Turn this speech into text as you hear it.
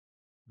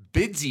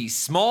Bidsy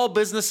Small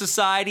Business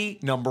Society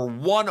number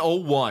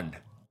 101.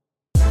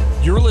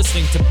 You're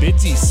listening to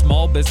Bidsy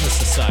Small Business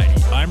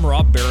Society. I'm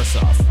Rob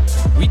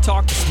Barasoff. We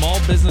talk to small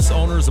business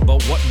owners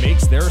about what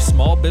makes their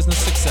small business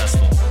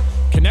successful.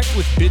 Connect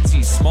with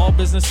Bidsy Small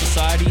Business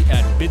Society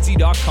at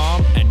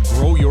bidsy.com and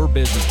grow your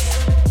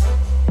business.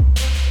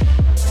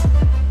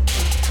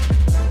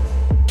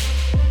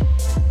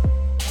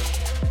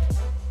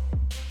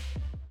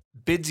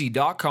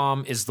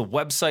 Bidsy.com is the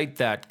website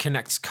that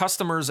connects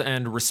customers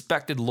and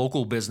respected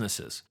local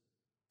businesses.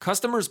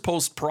 Customers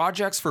post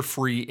projects for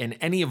free in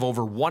any of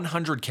over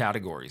 100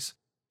 categories,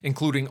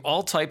 including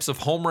all types of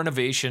home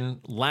renovation,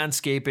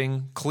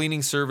 landscaping,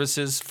 cleaning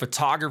services,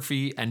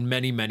 photography, and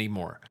many, many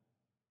more.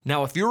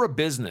 Now, if you're a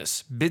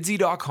business,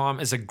 Bidsy.com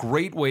is a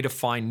great way to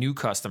find new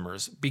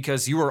customers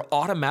because you are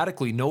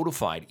automatically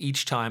notified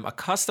each time a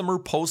customer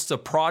posts a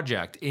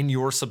project in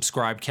your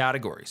subscribed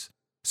categories.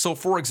 So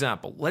for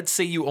example, let's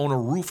say you own a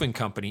roofing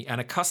company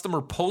and a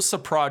customer posts a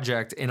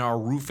project in our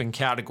roofing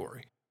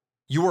category.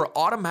 You are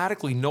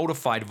automatically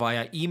notified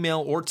via email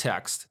or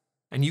text,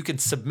 and you can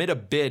submit a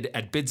bid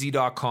at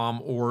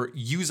bidsy.com or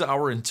use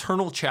our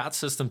internal chat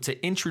system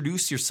to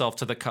introduce yourself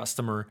to the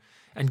customer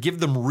and give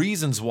them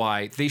reasons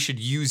why they should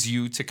use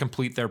you to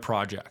complete their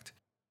project.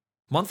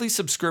 Monthly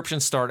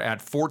subscriptions start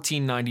at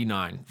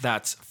 $14.99.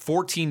 That's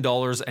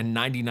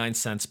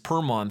 $14.99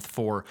 per month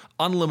for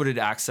unlimited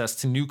access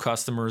to new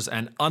customers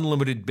and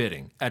unlimited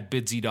bidding at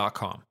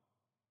bidsy.com.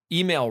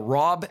 Email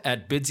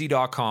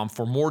rob@bidsy.com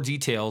for more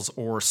details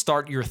or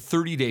start your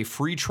 30-day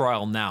free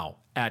trial now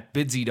at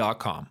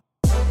bidsy.com.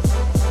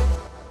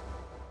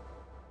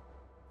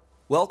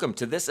 Welcome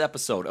to this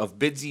episode of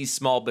Bidsy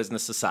Small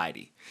Business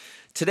Society.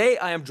 Today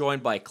I am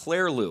joined by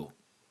Claire Liu.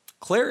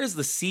 Claire is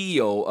the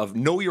CEO of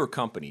Know Your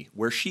Company,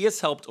 where she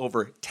has helped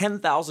over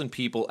 10,000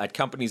 people at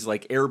companies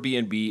like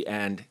Airbnb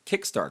and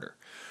Kickstarter.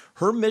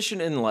 Her mission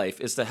in life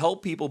is to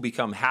help people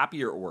become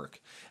happier at work,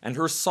 and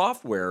her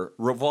software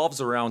revolves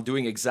around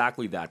doing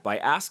exactly that by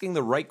asking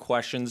the right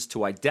questions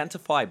to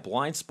identify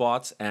blind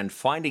spots and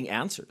finding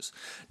answers.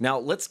 Now,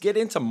 let's get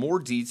into more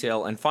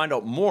detail and find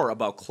out more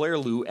about Claire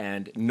Liu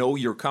and Know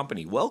Your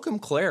Company. Welcome,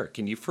 Claire.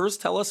 Can you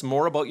first tell us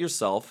more about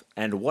yourself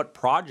and what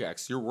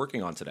projects you're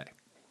working on today?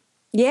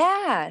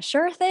 Yeah,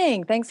 sure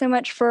thing. Thanks so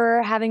much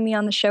for having me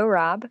on the show,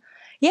 Rob.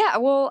 Yeah,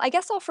 well, I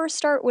guess I'll first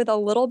start with a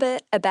little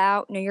bit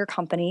about Know Your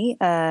Company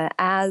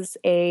as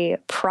a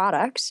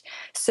product.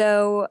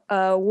 So,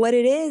 what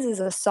it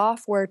is a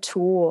software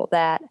tool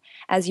that,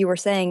 as you were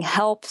saying,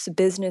 helps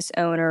business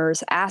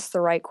owners ask the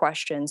right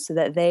questions so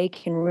that they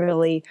can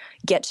really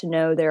get to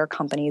know their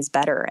companies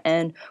better.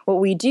 And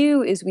what we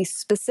do is we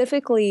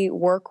specifically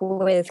work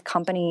with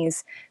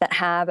companies that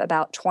have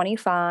about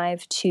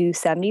 25 to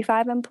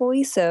 75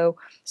 employees. So,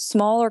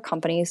 smaller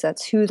companies,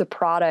 that's who the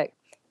product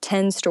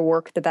tends to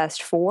work the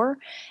best for.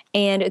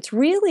 And it's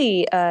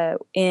really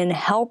in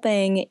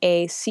helping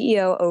a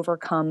CEO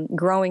overcome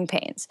growing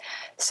pains.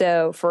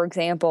 So for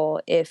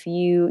example, if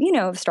you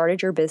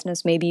started your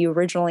business, maybe you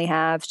originally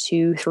have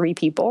 2-3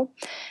 people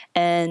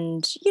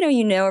and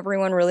you know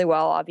everyone really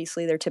well.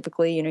 Obviously, they're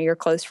typically, your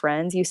close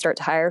friends. You start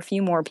to hire a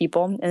few more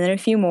people and then a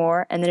few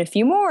more and then a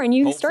few more. And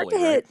you Hopefully, start to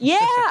hit,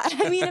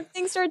 if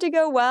things start to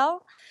go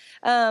well,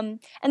 and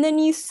then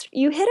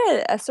you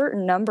hit a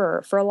certain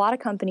number. For a lot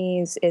of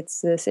companies, it's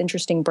this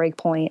interesting break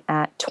point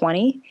at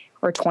 20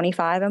 or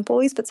 25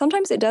 employees, but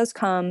sometimes it does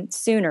come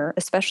sooner,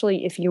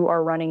 especially if you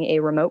are running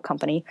a remote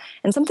company.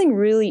 And something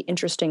really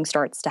interesting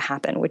starts to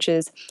happen, which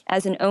is,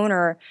 as an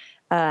owner,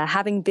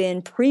 having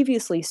been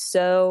previously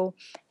so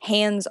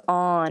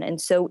hands-on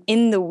and so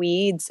in the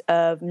weeds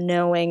of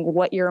knowing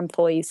what your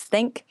employees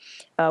think,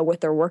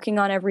 what they're working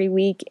on every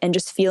week, and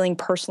just feeling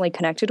personally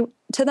connected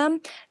to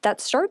them,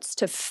 that starts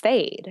to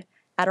fade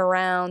at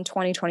around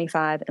 20,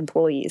 25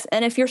 employees.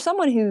 And if you're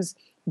someone who's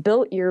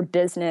built your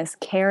business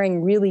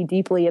caring really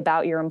deeply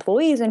about your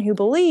employees and who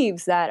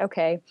believes that,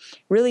 okay,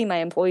 really my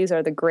employees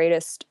are the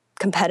greatest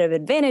competitive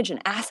advantage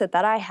and asset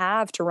that I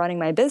have to running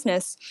my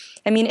business,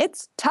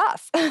 it's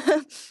tough.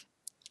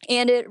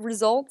 And it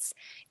results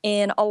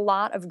in a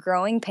lot of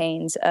growing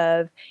pains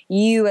of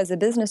you as a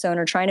business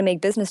owner trying to make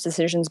business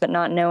decisions but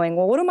not knowing,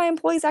 well, what do my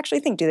employees actually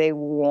think? Do they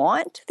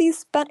want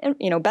these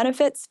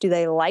benefits? Do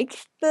they like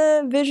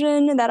the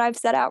vision that I've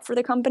set out for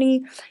the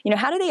company?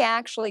 How do they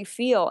actually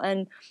feel?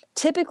 And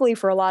typically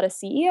for a lot of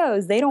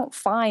CEOs, they don't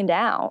find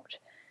out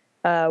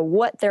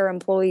what their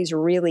employees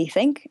really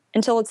think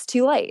until it's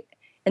too late.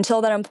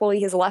 Until that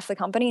employee has left the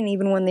company, and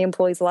even when the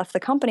employee's left the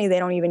company, they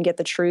don't even get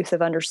the truth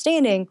of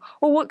understanding,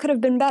 well, what could have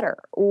been better?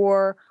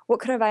 Or what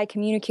could have I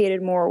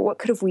communicated more? What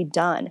could have we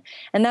done?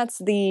 And that's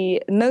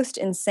the most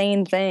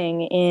insane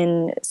thing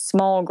in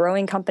small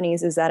growing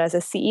companies, is that as a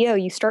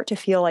CEO, you start to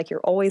feel like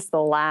you're always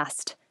the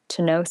last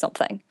to know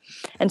something.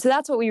 And so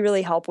that's what we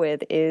really help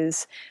with,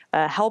 is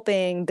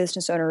helping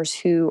business owners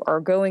who are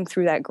going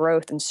through that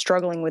growth and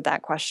struggling with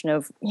that question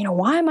of,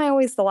 why am I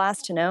always the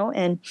last to know?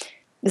 And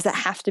does that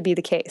have to be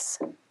the case?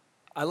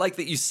 I like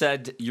that you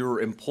said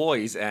your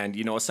employees and,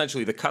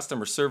 essentially the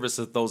customer service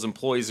that those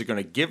employees are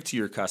going to give to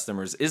your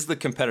customers is the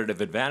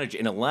competitive advantage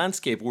in a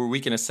landscape where we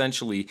can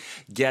essentially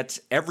get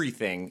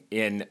everything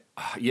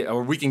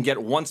or we can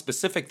get one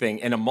specific thing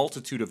in a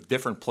multitude of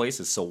different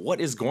places. So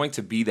what is going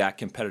to be that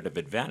competitive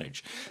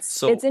advantage?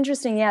 So it's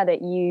interesting, yeah,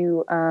 that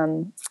you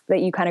kind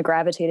of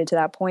gravitated to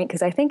that point,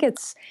 because I think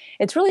it's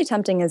really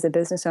tempting as a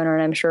business owner,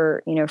 and I'm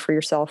sure for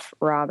yourself,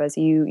 Rob, as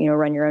you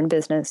run your own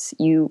business,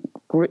 you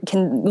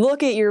can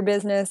look at your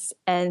business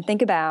and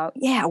think about,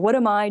 what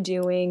am I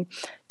doing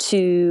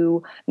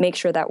to make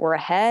sure that we're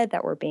ahead,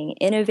 that we're being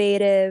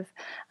innovative,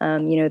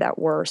 that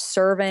we're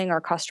serving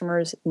our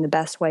customers in the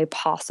best way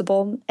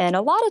possible. And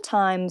a lot of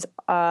times,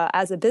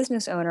 as a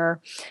business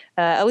owner,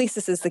 at least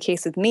this is the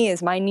case with me,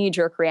 is my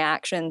knee-jerk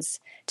reactions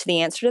to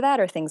the answer to that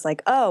are things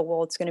like, oh,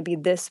 well, it's going to be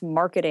this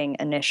marketing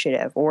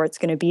initiative, or it's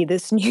going to be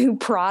this new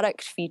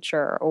product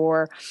feature,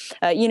 or,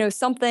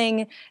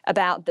 something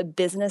about the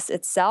business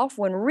itself,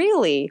 when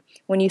really,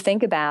 when you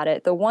think about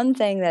it, the one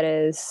thing that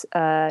is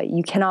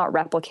you cannot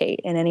replicate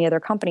in any other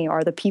company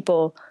are the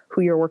people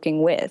who you're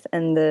working with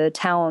and the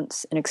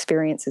talents and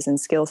experiences and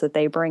skills that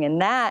they bring. And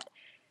that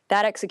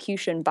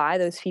execution by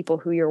those people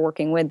who you're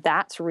working with,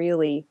 that's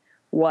really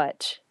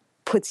what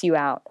puts you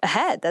out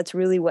ahead. That's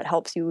really what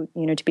helps you,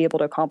 to be able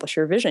to accomplish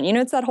your vision.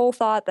 It's that whole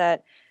thought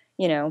that,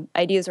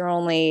 ideas are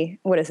only,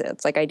 what is it?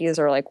 It's like ideas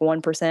are like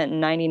 1%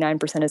 and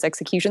 99% is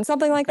execution,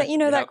 something like that.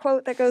 Yep. That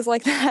quote that goes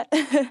like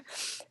that.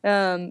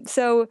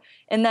 So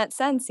in that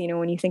sense,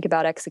 when you think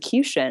about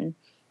execution,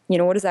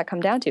 what does that come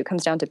down to? It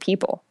comes down to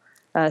people.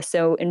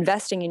 So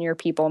investing in your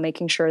people,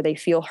 making sure they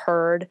feel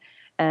heard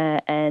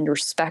and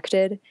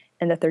respected,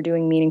 and that they're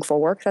doing meaningful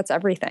work, that's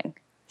everything.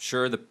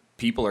 Sure, the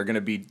people are going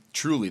to be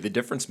truly the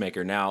difference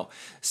maker. Now,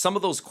 some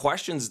of those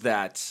questions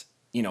that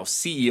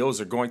CEOs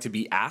are going to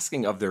be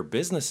asking of their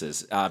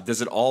businesses, does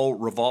it all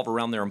revolve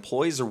around their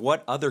employees, or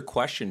what other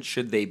questions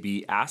should they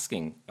be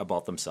asking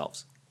about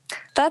themselves?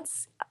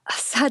 That's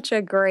such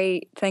a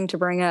great thing to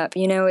bring up.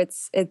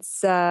 It's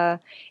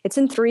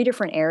in three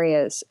different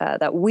areas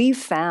that we've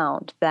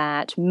found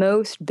that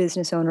most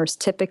business owners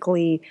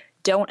typically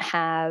don't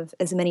have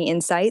as many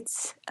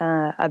insights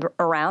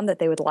around that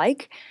they would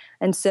like.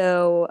 And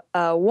so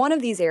one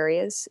of these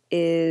areas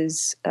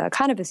is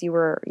kind of, as you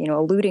were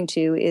alluding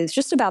to, is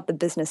just about the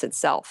business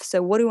itself.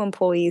 So what do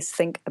employees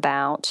think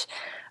about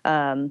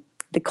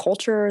the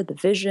culture, the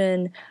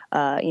vision,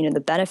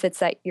 the benefits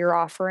that you're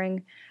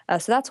offering?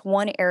 So that's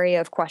one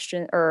area of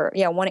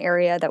one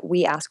area that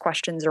we ask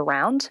questions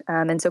around.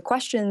 And so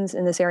questions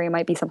in this area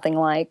might be something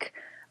like,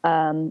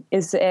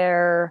 is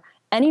there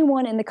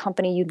anyone in the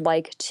company you'd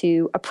like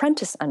to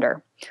apprentice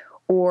under?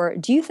 Or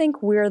do you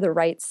think we're the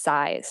right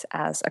size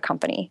as a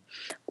company?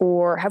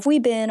 Or have we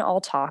been all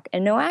talk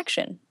and no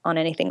action on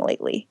anything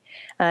lately?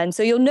 And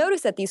so you'll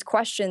notice that these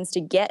questions to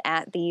get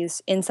at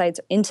these insights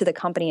into the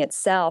company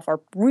itself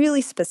are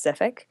really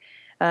specific.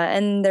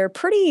 And they're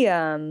pretty,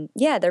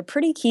 they're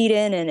pretty keyed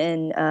in.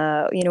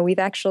 And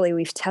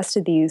we've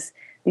tested these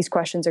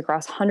questions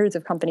across hundreds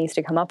of companies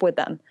to come up with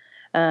them.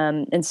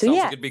 And so, Sounds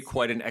like it'd be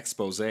quite an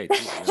expose too.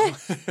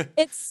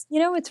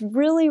 It's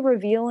really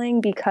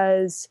revealing,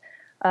 because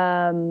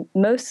you're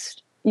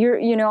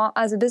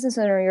as a business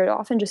owner, you're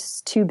often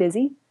just too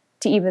busy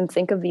to even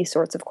think of these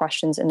sorts of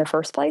questions in the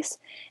first place.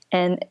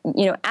 And,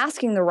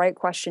 asking the right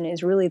question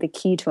is really the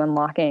key to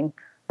unlocking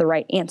the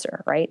right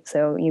answer, right?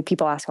 So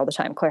people ask all the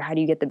time, Claire, how do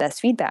you get the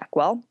best feedback?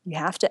 Well, you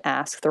have to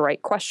ask the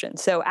right question.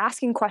 So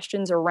asking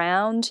questions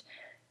around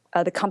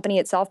the company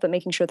itself, but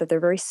making sure that they're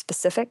very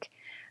specific,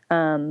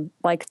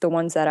 like the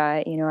ones that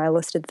I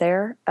listed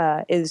there,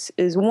 is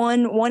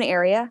one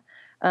area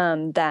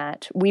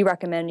that we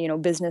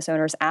recommend, business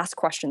owners ask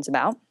questions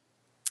about.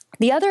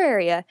 The other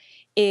area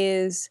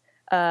is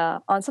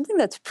on something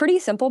that's pretty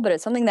simple, but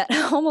it's something that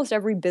almost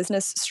every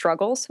business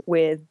struggles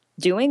with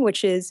doing,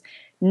 which is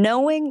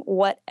knowing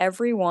what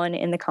everyone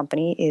in the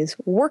company is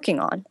working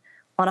on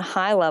a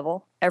high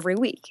level every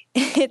week.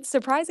 It's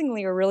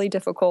surprisingly a really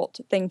difficult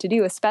thing to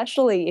do,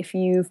 especially if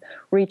you've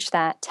reached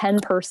that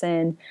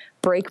 10-person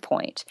break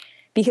point.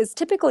 Because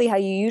typically how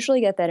you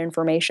usually get that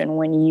information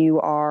when you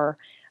are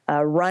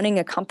running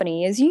a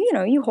company is,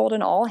 you hold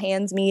an all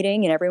hands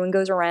meeting and everyone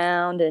goes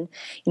around and,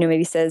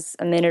 maybe says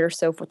a minute or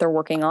so of what they're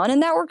working on.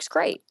 And that works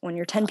great when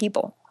you're 10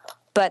 people.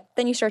 But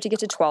then you start to get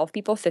to 12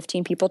 people,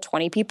 15 people,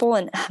 20 people,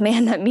 and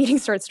man, that meeting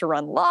starts to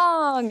run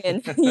long.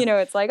 And,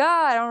 it's like,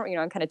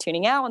 I'm kind of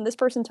tuning out when this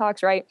person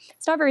talks, right?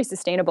 It's not very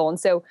sustainable. And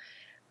so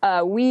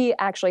we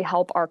actually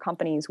help our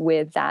companies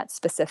with that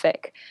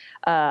specific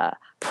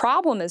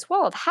problem as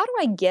well, of how do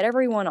I get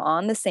everyone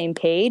on the same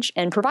page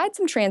and provide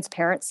some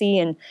transparency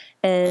and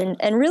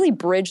really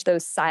bridge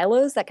those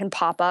silos that can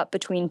pop up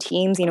between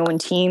teams, when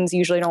teams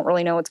usually don't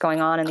really know what's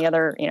going on in the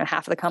other,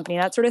 half of the company,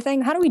 that sort of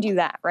thing. How do we do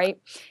that, right?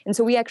 And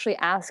so we actually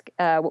ask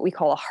what we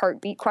call a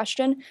heartbeat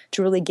question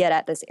to really get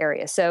at this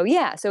area. So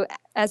so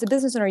as a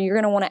business owner, you're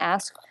going to want to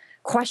ask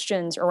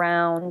questions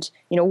around,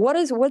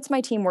 what's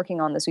my team working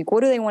on this week?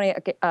 What do they want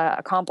to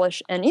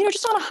accomplish? And,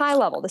 just on a high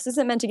level. This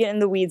isn't meant to get in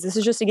the weeds. This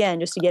is just to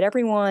get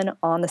everyone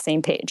on the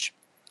same page.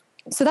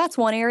 So that's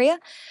one area.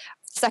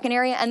 Second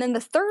area. And then the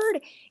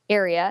third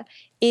area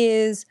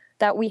is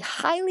that we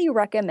highly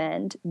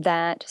recommend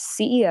that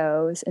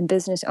CEOs and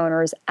business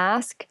owners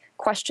ask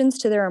questions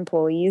to their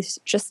employees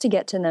just to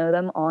get to know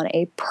them on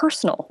a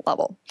personal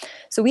level.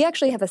 So we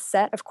actually have a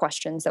set of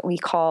questions that we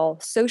call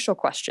social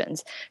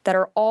questions that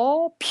are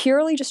all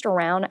purely just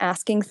around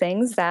asking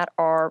things that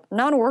are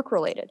non-work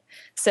related.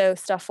 So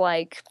stuff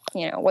like,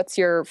 what's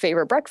your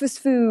favorite breakfast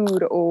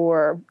food?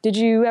 Or did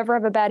you ever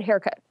have a bad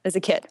haircut as a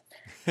kid?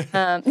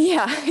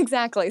 Yeah,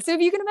 exactly. So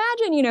if you can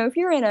imagine, if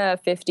you're in a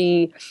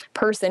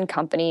 50-person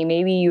company,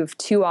 maybe you have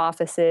 2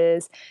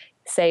 offices,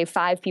 say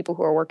 5 people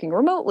who are working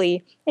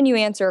remotely, and you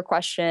answer a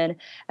question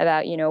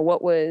about,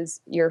 what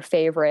was your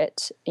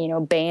favorite,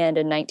 band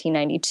in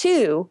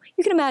 1992,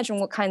 you can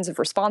imagine what kinds of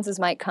responses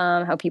might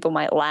come, how people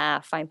might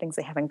laugh, find things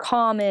they have in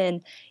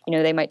common.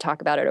 They might talk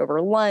about it over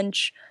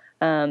lunch.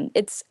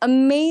 It's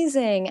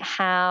amazing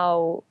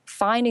how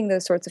finding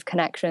those sorts of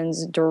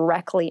connections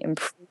directly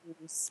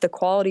improves the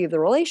quality of the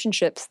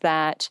relationships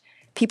that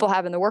people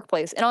have in the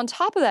workplace. And on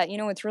top of that,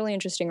 what's really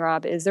interesting,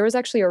 Rob, is there was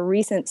actually a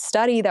recent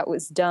study that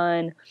was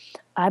done,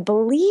 I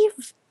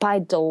believe by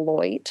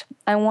Deloitte,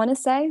 I want to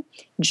say,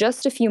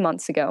 just a few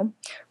months ago.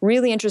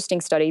 Really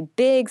interesting study,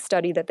 big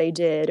study that they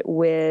did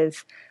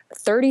with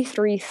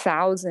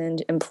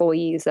 33,000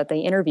 employees that they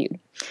interviewed.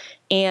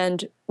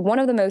 And one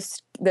of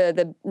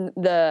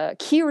the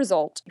key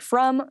result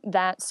from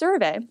that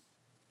survey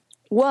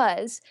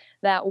was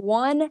that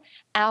 1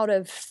 out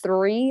of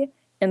 3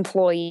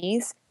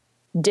 employees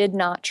did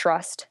not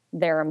trust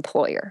their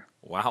employer.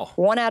 Wow.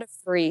 1 out of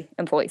 3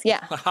 employees.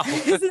 Yeah. Wow.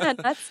 Isn't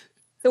that nuts?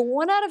 So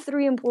 1 out of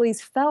 3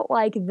 employees felt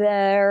like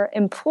their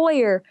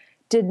employer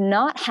did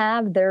not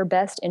have their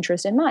best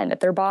interest in mind, that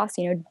their boss,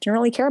 didn't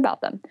really care about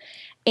them.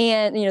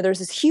 And, there's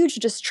this huge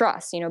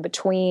distrust,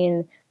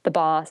 between the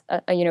boss,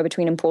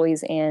 between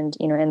employees and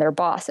their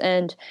boss.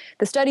 And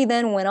the study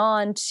then went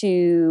on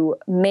to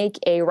make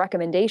a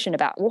recommendation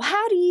about, well,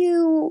 how do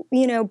you,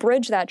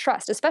 bridge that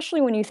trust,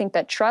 especially when you think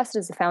that trust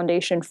is the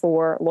foundation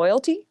for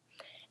loyalty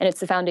and it's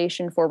the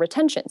foundation for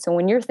retention. So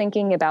when you're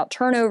thinking about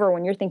turnover,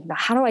 when you're thinking about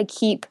how do I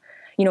keep,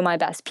 my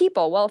best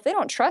people, well, if they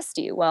don't trust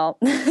you, well,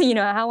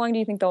 how long do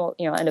you think they'll,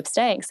 end up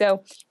staying?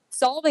 So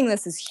solving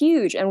this is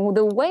huge. And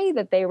the way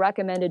that they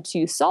recommended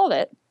to solve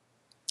it,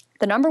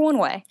 the number one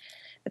way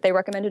that they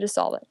recommended to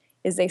solve it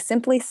is they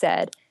simply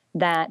said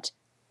that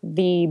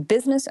the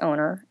business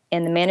owner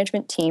and the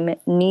management team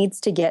needs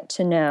to get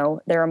to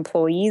know their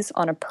employees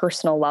on a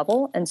personal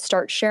level and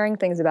start sharing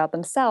things about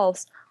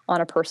themselves on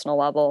a personal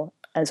level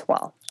as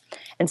well.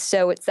 And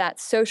so it's that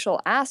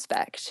social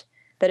aspect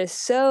that is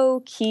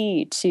so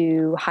key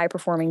to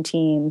high-performing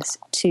teams,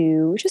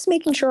 to just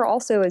making sure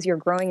also as you're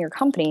growing your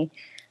company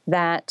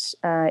that,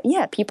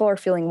 people are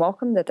feeling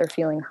welcome, that they're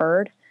feeling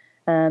heard,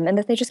 and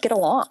that they just get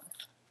along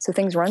so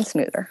things run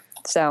smoother.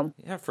 So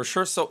yeah, for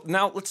sure. So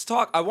now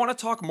I want to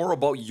talk more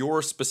about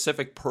your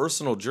specific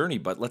personal journey,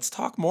 but let's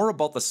talk more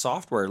about the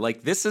software.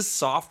 Like, this is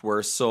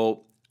software,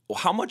 so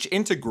how much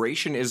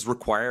integration is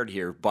required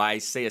here by,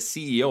 say, a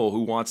CEO who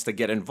wants to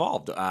get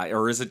involved?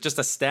 Or is it just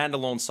a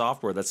standalone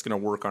software that's going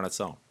to work on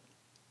its own?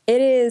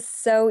 It is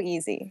so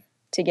easy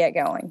to get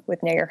going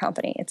with Know Your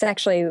Company. It's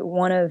actually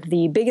one of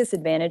the biggest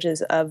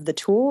advantages of the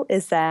tool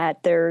is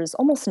that there's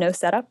almost no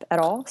setup at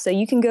all. So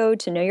you can go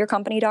to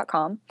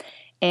knowyourcompany.com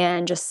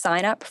and just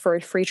sign up for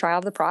a free trial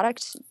of the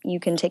product. You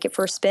can take it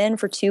for a spin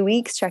for 2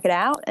 weeks, check it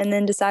out, and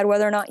then decide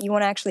whether or not you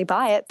want to actually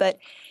buy it. But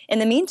in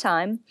the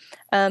meantime,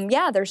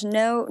 there's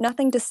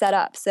nothing to set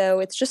up. So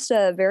it's just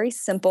a very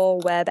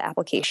simple web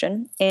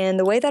application. And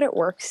the way that it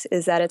works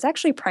is that it's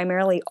actually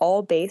primarily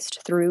all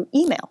based through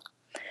email.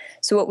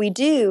 So what we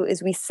do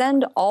is we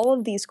send all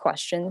of these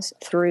questions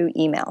through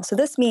email. So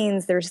this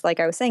means there's, like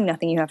I was saying,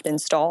 nothing you have to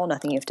install,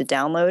 nothing you have to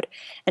download.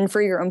 And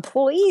for your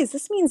employees,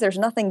 this means there's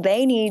nothing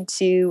they need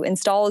to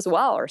install as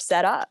well or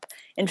set up.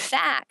 In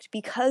fact,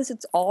 because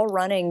it's all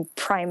running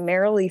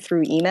primarily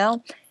through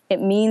email, it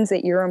means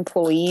that your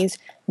employees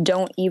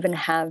don't even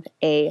have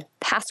a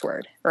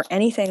password or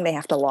anything they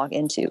have to log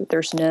into.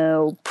 There's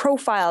no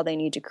profile they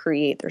need to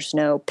create. There's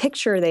no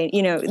picture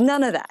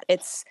none of that.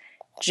 It's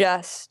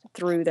just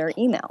through their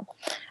email.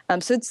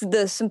 So it's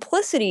the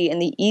simplicity and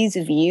the ease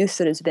of use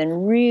that has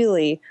been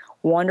really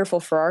wonderful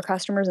for our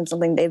customers and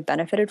something they've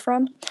benefited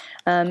from.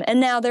 And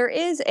now there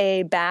is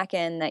a back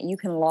end that you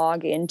can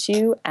log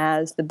into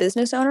as the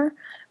business owner.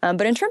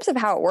 But in terms of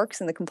how it works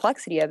and the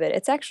complexity of it,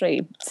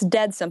 it's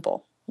dead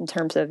simple in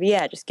terms of,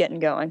 just getting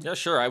going. Yeah,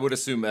 sure. I would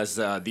assume as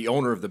the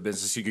owner of the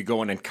business, you could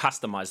go in and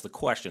customize the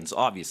questions,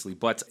 obviously.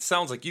 But it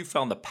sounds like you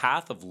found the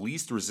path of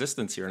least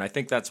resistance here. And I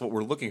think that's what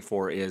we're looking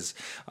for is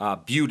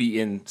beauty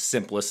in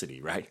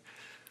simplicity, right?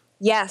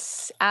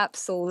 Yes,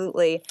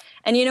 absolutely.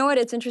 And you know what?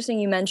 It's interesting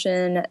you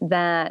mentioned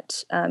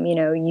that,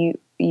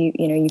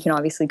 you can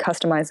obviously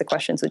customize the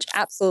questions, which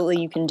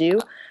absolutely you can do.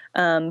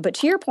 But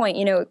to your point,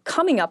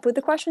 coming up with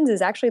the questions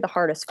is actually the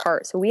hardest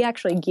part. So we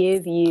actually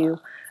give you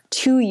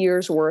 2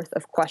 years worth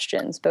of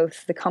questions,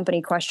 both the company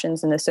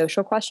questions and the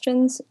social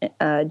questions,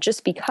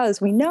 just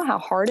because we know how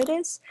hard it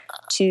is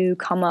to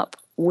come up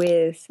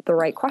with the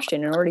right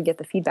question in order to get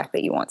the feedback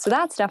that you want. So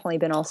that's definitely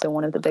been also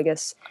one of the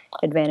biggest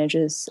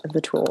advantages of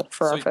the tool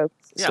for our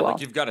folks as well.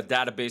 Like you've got a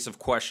database of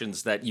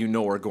questions that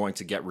are going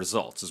to get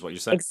results, is what you're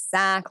saying?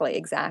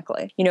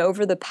 Exactly.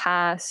 Over the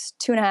past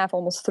 2.5,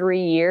 almost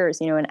 3 years,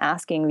 in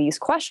asking these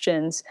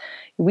questions,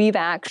 we've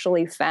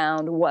actually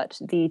found what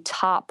the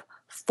top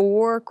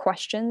 4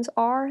 questions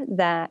are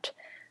that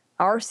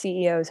our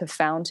CEOs have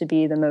found to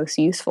be the most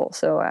useful.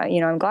 So,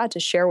 I'm glad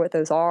to share what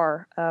those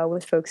are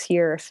with folks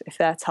here if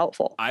that's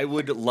helpful. I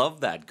would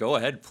love that. Go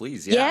ahead,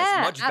 please. Yeah,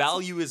 as much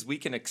value as we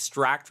can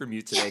extract from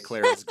you today,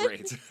 Claire, is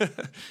great.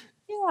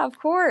 Yeah, of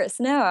course.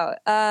 No,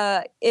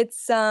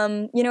 it's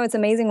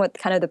amazing what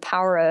kind of the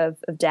power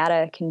of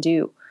data can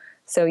do.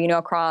 So,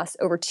 across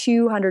over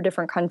 200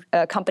 different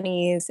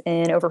companies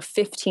in over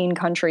 15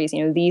 countries,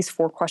 these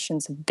 4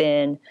 questions have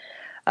been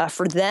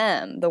for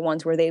them, the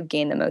ones where they've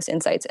gained the most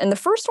insights. And the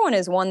first one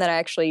is one that I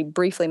actually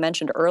briefly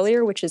mentioned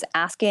earlier, which is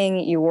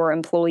asking your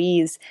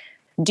employees,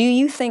 do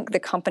you think the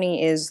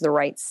company is the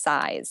right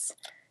size?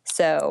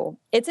 So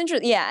it's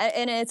interesting. Yeah.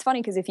 And it's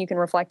funny because if you can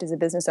reflect as a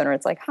business owner,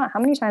 it's like, how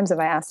many times have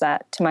I asked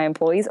that to my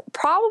employees?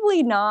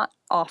 Probably not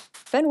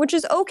often, which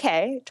is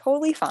okay.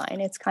 Totally fine.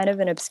 It's kind of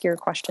an obscure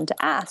question to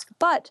ask.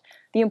 But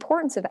the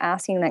importance of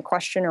asking that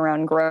question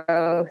around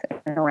growth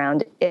and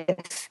around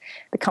if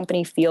the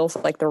company feels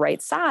like the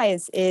right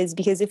size is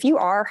because if you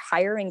are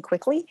hiring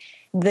quickly,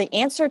 the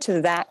answer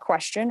to that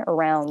question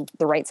around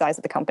the right size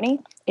of the company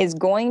is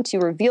going to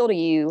reveal to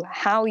you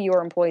how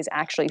your employees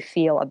actually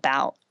feel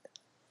about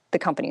the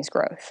company's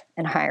growth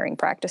and hiring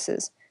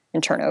practices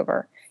and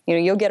turnover.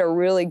 You'll get a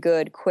really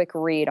good quick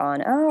read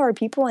on, are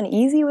people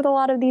uneasy with a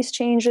lot of these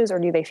changes, or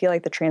do they feel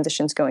like the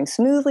transition's going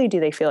smoothly? Do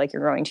they feel like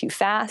you're growing too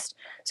fast?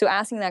 So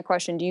asking that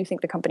question, do you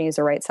think the company is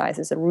the right size,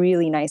 is a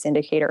really nice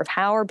indicator of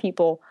how are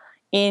people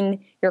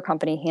in your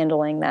company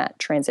handling that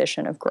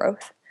transition of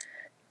growth.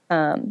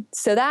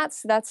 So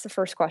that's the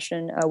first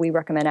question we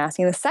recommend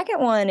asking. The second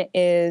one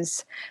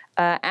is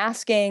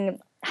asking,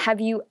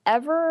 have you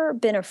ever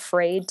been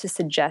afraid to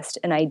suggest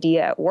an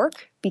idea at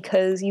work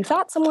because you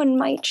thought someone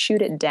might shoot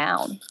it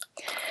down?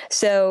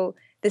 So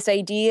this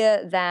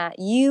idea that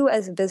you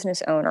as a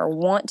business owner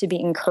want to be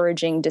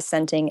encouraging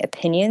dissenting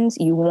opinions,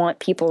 you want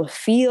people to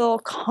feel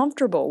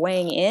comfortable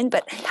weighing in,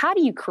 but how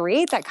do you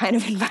create that kind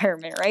of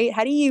environment, right?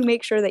 How do you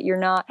make sure that you're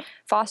not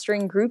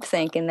fostering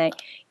groupthink and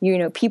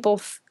that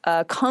people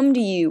come to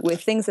you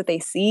with things that they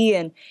see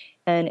and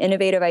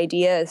innovative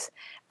ideas?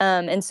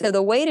 And so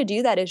the way to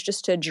do that is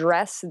just to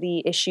address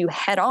the issue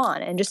head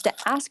on and just to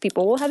ask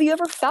people, well, have you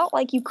ever felt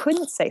like you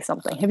couldn't say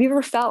something? Have you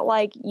ever felt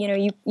like,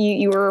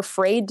 you were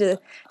afraid to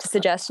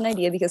suggest an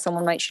idea because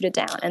someone might shoot it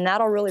down? And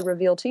that'll really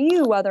reveal to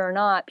you whether or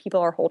not people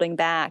are holding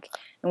back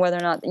and whether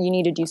or not you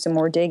need to do some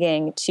more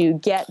digging to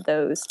get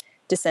those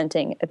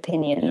dissenting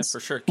opinions. Yeah, for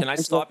sure. Can I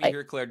stop you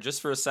here, Claire,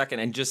 just for a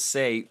second and just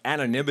say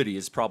anonymity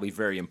is probably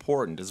very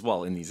important as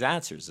well in these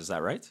answers. Is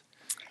that right?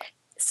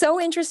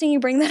 So interesting you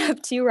bring that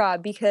up too,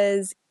 Rob,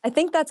 because I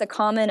think that's a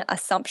common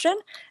assumption.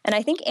 And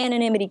I think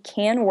anonymity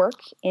can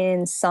work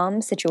in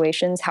some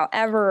situations.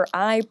 However,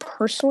 I'm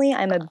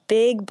a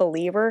big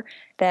believer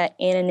that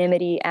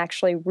anonymity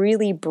actually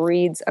really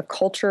breeds a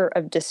culture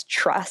of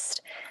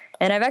distrust.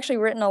 And I've actually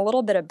written a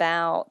little bit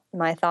about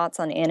my thoughts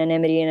on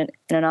anonymity and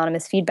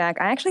anonymous feedback.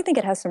 I actually think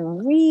it has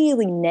some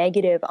really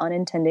negative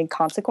unintended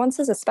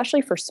consequences,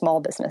 especially for small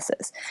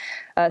businesses.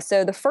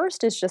 So the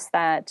first is just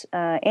that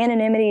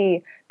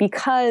anonymity,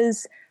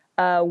 because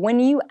when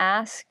you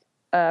ask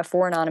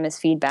for anonymous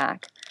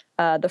feedback,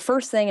 the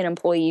first thing an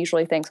employee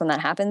usually thinks when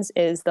that happens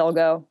is they'll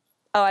go,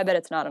 oh, I bet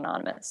it's not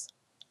anonymous,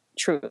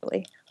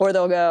 truly. Or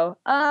they'll go,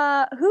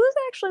 who's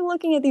actually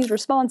looking at these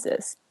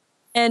responses?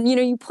 And,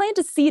 you plant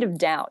a seed of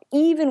doubt,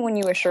 even when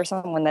you assure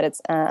someone that it's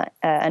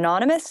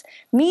anonymous,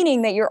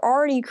 meaning that you're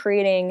already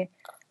creating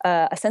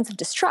a sense of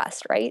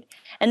distrust, right?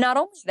 And not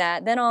only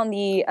that, then on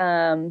the,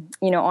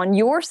 on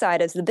your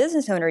side as the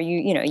business owner,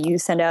 you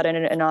send out an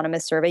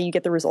anonymous survey, you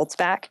get the results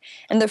back.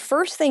 And the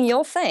first thing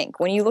you'll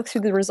think when you look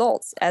through the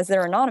results as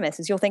they're anonymous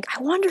is you'll think,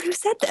 I wonder who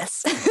said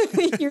this.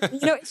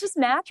 It's just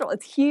natural.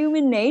 It's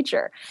human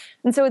nature.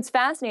 And so it's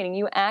fascinating.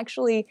 You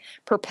actually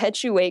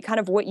perpetuate kind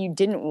of what you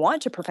didn't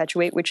want to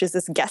perpetuate, which is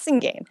this guessing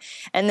game.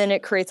 And then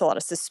it creates a lot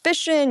of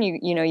suspicion.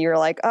 You're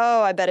like,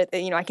 oh, I bet it,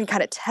 I can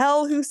kind of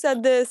tell who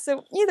said this.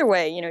 So either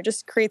way,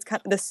 just creates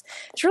kind of this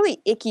really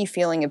icky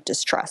feeling of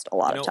distrust a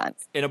lot of times.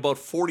 In about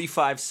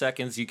 45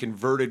 seconds, you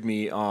converted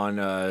me on,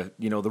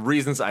 the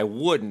reasons I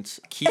wouldn't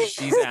keep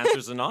these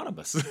answers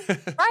anonymous.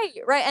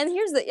 Right.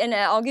 And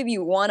I'll give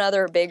you one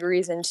other big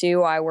reason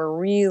too why we're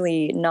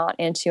really not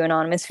into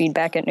anonymous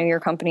feedback at Know Your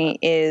Company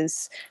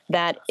is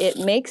that it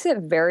makes it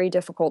very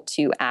difficult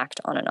to act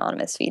on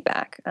anonymous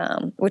feedback,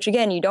 which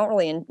again, you don't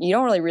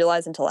really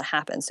realize until it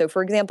happens. So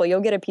for example,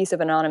 you'll get a piece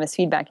of anonymous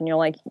feedback and you're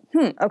like,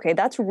 okay,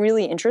 that's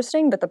really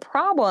interesting. But the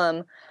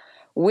problem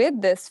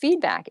with this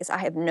feedback is I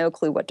have no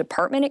clue what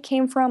department it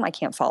came from. I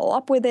can't follow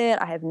up with it.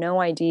 I have no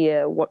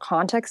idea what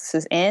context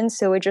this is in.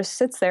 So it just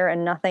sits there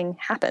and nothing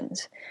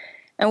happens.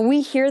 And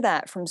we hear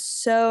that from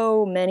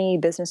so many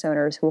business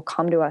owners who will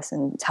come to us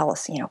and tell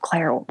us,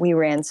 Claire, we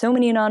ran so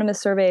many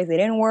anonymous surveys. They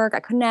didn't work. I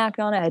couldn't act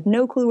on it. I had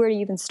no clue where to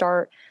even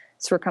start.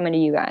 So we're coming to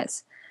you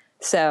guys.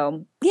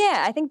 So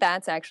yeah, I think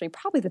that's actually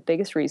probably the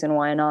biggest reason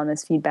why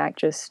anonymous feedback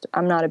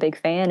I'm not a big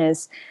fan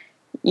is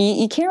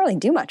you can't really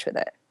do much with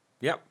it.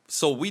 Yep.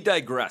 So we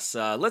digress.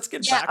 Let's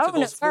get back to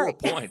those 4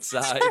 points.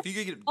 If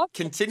you could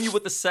continue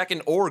with the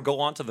second or go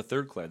on to the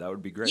third, Claire, that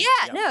would be great.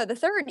 No, the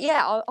third.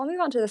 Yeah, I'll move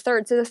on to the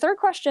third. So the third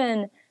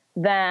question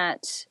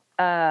that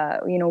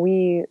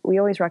we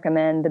always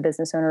recommend the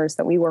business owners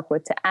that we work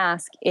with to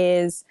ask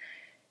is,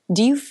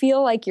 do you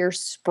feel like you're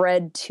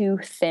spread too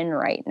thin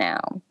right now?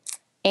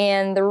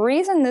 And the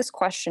reason this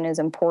question is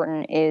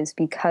important is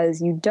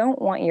because you don't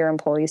want your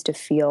employees to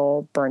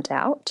feel burnt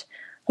out.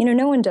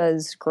 No one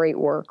does great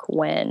work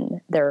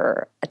when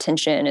their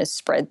attention is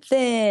spread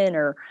thin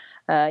or,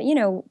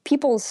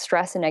 people's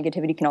stress and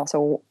negativity can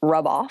also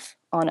rub off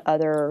on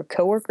other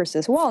coworkers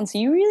as well. And so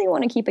you really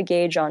want to keep a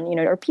gauge on,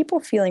 are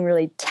people feeling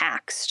really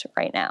taxed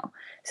right now?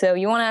 So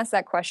you want to ask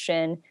that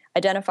question,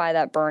 identify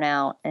that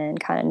burnout, and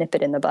kind of nip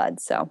it in the bud.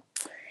 So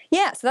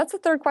that's the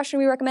third question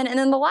we recommend. And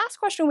then the last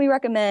question we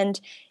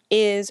recommend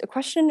is a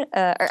question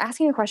or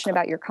asking a question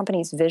about your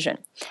company's vision.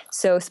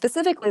 So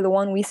specifically, the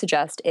one we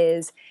suggest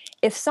is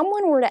if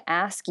someone were to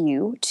ask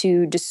you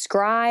to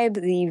describe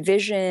the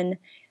vision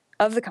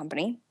of the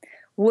company,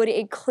 would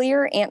a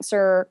clear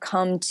answer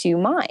come to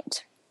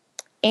mind?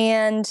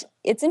 And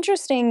it's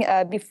interesting,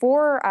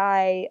 before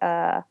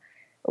I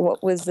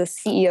was the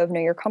CEO of Know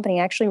Your Company,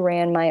 I actually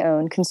ran my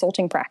own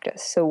consulting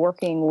practice. So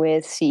working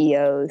with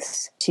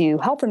CEOs to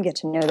help them get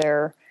to know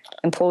their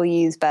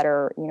employees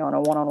better, on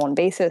a one-on-one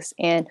basis.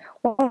 And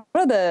one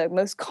of the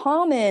most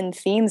common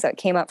themes that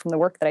came up from the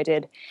work that I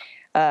did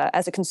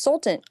as a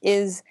consultant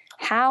is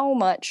how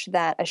much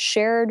that a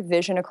shared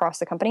vision across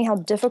the company, how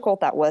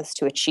difficult that was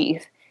to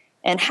achieve.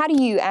 And how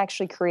do you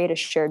actually create a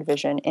shared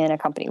vision in a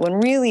company when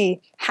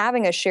really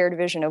having a shared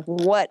vision of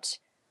what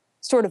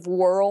sort of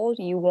world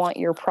you want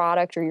your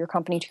product or your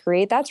company to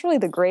create, that's really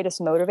the greatest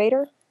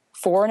motivator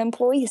for an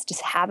employee, is to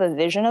have a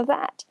vision of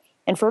that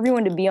and for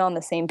everyone to be on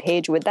the same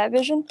page with that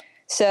vision.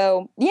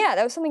 So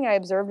that was something I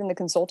observed in the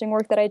consulting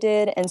work that I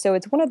did. And so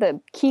it's one of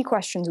the key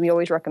questions we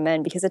always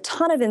recommend, because a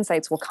ton of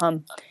insights will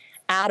come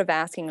out of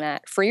asking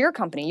that for your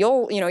company.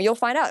 You'll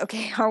find out,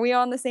 okay, are we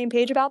on the same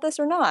page about this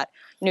or not?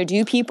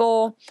 Do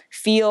people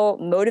feel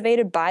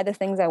motivated by the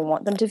things I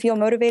want them to feel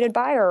motivated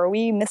by, or are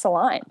we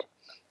misaligned?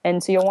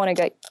 And so you'll want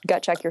to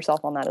gut check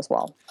yourself on that as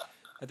well.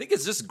 I think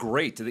it's just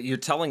great that you're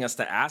telling us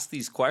to ask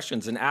these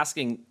questions and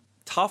asking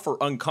tough or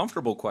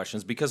uncomfortable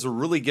questions, because we're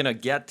really going to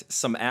get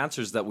some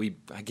answers that we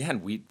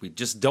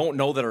just don't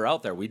know that are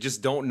out there. We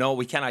just don't know.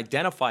 We can't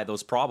identify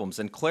those problems.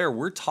 And Claire,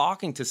 we're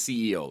talking to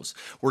CEOs.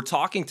 We're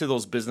talking to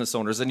those business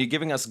owners, and you're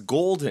giving us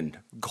golden,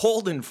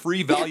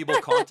 free, valuable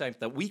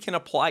content that we can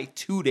apply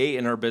today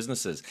in our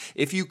businesses.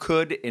 If you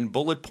could, in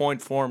bullet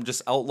point form,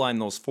 just outline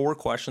those 4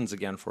 questions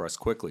again for us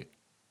quickly.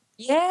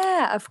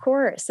 Yeah, of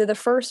course. So the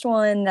first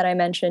one that I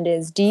mentioned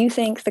is, do you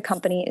think the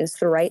company is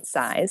the right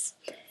size?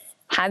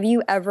 Have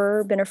you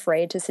ever been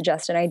afraid to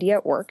suggest an idea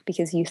at work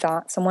because you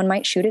thought someone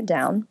might shoot it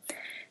down?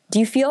 Do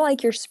you feel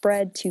like you're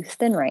spread too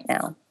thin right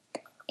now?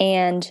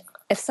 And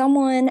if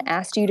someone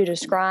asked you to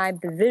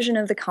describe the vision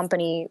of the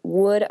company,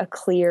 would a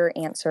clear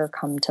answer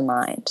come to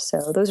mind?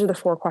 So those are the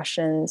 4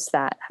 questions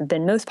that have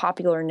been most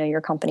popular in Know Your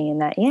Company, and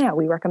that,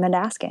 we recommend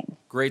asking.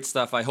 Great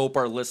stuff. I hope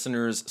our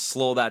listeners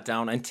slow that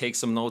down and take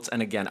some notes,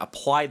 and again,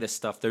 apply this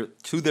stuff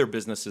to their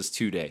businesses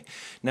today.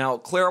 Now,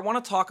 Claire, I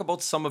want to talk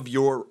about some of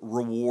your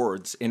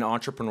rewards in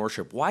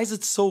entrepreneurship. Why is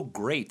it so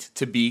great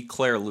to be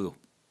Claire Lou?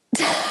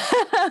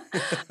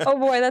 Oh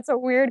boy, that's a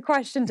weird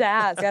question to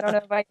ask. I don't know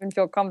if I even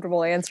feel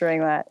comfortable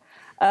answering that.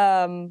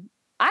 I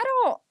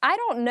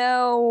don't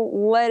know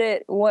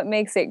what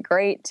makes it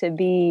great to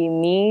be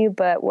me,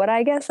 but what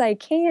I guess I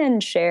can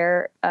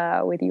share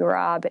with you,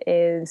 Rob,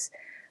 is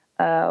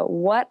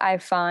what I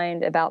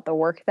find about the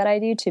work that I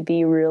do to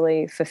be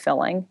really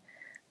fulfilling.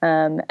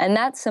 And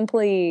that's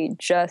simply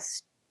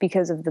just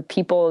because of the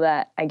people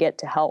that I get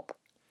to help.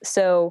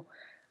 So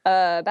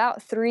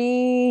about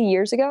 3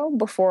 years ago,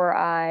 before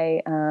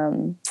I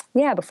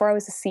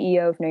was the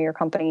CEO of Know Your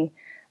Company,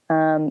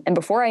 and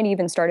before I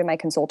even started my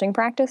consulting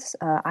practice,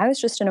 I was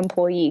just an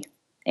employee.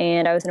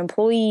 And I was an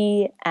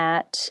employee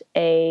at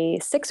a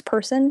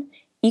 6-person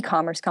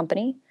e-commerce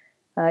company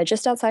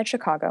just outside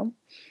Chicago.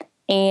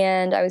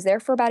 And I was there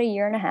for about 1.5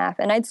 years.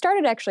 And I'd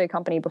started actually a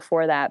company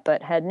before that,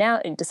 but had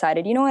now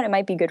decided, it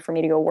might be good for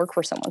me to go work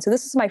for someone. So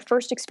this is my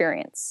first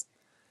experience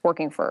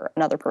working for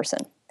another person.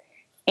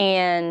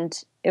 And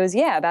it was,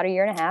 about 1.5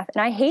 years, and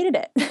I hated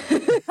it.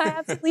 I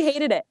absolutely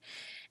hated it.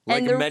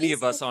 Like many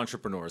of us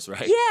entrepreneurs,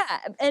 right?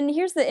 Yeah. And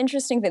here's the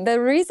interesting thing. The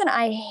reason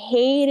I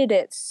hated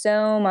it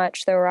so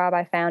much, though, Rob,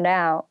 I found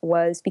out,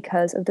 was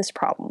because of this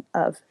problem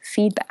of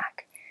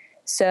feedback.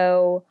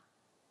 So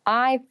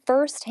I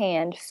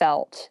firsthand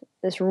felt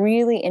this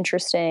really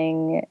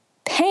interesting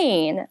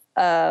pain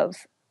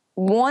of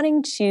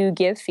wanting to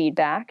give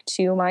feedback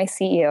to my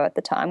CEO at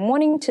the time,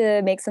 wanting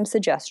to make some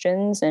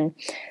suggestions and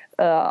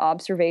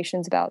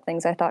observations about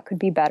things I thought could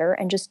be better,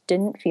 and just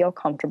didn't feel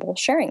comfortable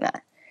sharing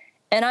that.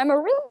 And I'm a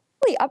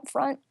really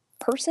upfront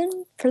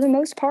person for the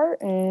most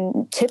part,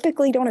 and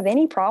typically don't have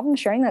any problem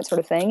sharing that sort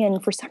of thing.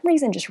 And for some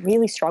reason, just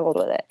really struggled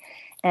with it.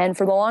 And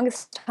for the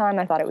longest time,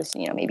 I thought it was,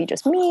 maybe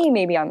just me,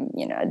 maybe I'm,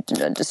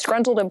 a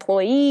disgruntled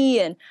employee,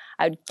 and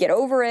I'd get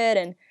over it.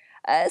 And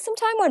some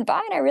time went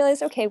by, and I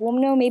realized, okay, well,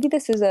 no, maybe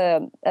this is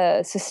a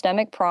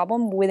systemic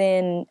problem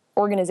within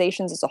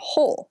organizations as a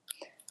whole.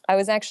 I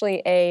was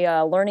actually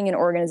a learning and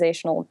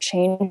organizational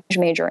change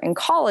major in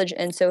college,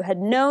 and so had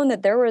known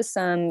that there was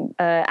some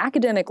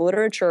academic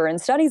literature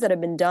and studies that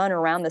had been done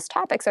around this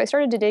topic. So I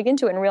started to dig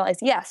into it and realized,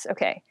 yes,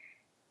 okay,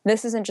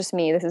 this isn't just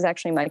me. This is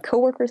actually my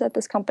coworkers at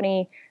this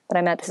company that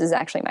I met. This is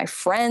actually my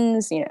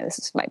friends. This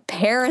is my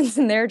parents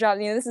and their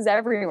jobs. This is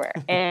everywhere.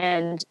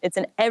 And it's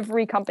in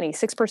every company,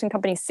 6-person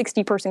companies,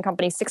 60-person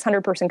companies,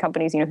 600-person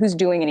companies, who's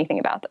doing anything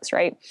about this,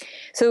 right?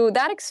 So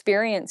that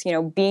experience,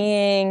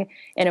 being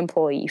an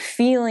employee,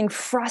 feeling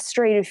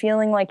frustrated,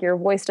 feeling like your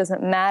voice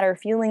doesn't matter,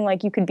 feeling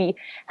like you could be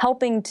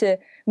helping to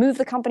move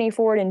the company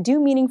forward and do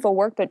meaningful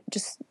work, but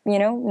just,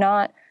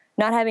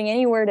 not having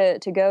anywhere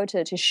to go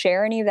to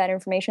share any of that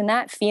information,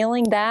 that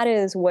feeling, that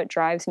is what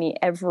drives me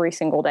every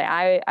single day.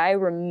 I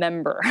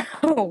remember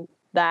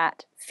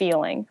that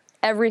feeling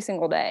every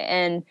single day,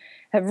 and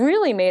have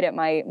really made it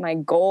my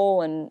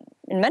goal, and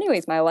in many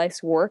ways my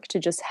life's work, to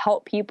just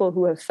help people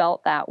who have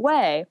felt that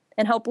way,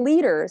 and help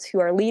leaders who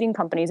are leading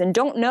companies and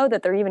don't know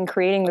that they're even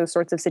creating those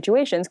sorts of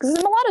situations, because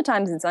a lot of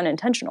times it's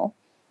unintentional,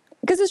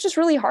 because it's just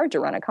really hard to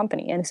run a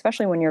company, and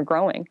especially when you're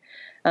growing.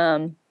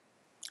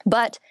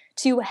 But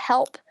to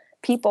help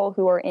people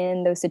who are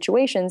in those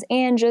situations,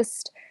 and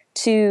just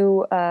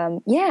to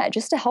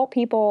help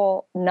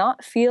people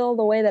not feel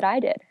the way that I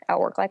did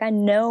at work. Like, I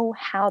know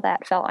how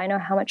that felt. I know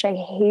how much I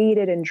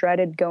hated and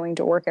dreaded going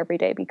to work every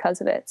day because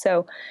of it.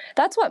 So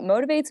that's what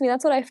motivates me.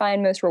 That's what I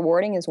find most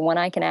rewarding, is when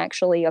I can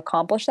actually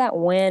accomplish that,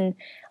 when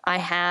I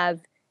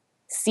have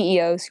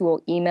CEOs who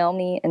will email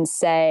me and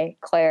say,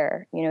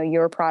 Claire,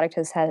 your product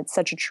has had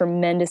such a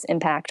tremendous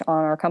impact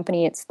on our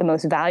company. It's the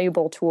most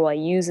valuable tool I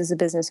use as a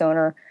business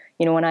owner.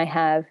 When I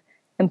have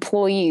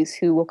employees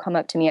who will come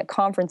up to me at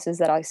conferences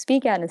that I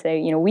speak at and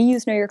say, we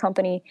use Know Your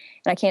Company,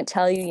 and I can't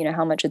tell you,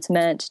 how much it's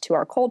meant to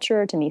our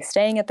culture, to me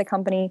staying at the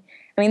company.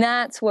 I mean,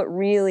 that's what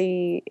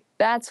really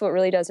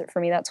does it for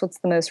me. That's what's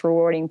the most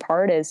rewarding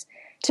part, is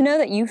to know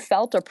that you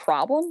felt a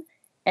problem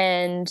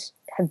and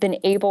have been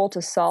able to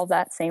solve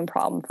that same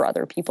problem for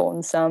other people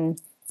in some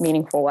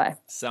meaningful way.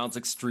 Sounds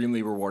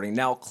extremely rewarding.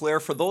 Now,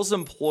 Claire, for those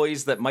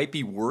employees that might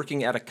be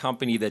working at a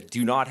company that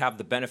do not have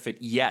the benefit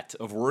yet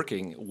of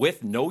working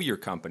with Know Your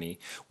Company,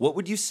 what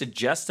would you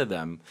suggest to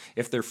them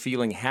if they're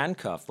feeling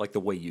handcuffed like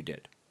the way you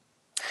did?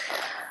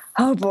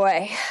 Oh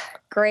boy,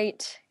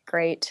 great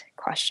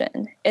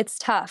question. It's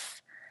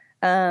tough.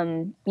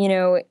 The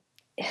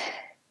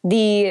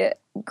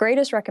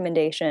greatest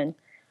recommendation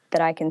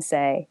that I can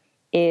say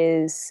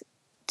is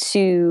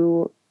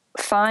to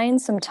find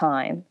some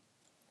time,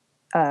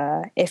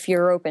 if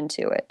you're open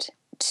to it,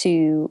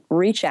 to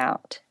reach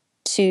out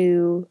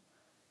to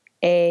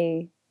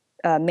a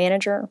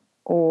manager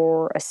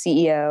or a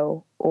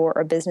CEO or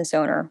a business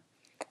owner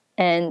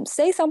and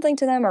say something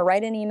to them, or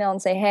write an email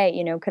and say,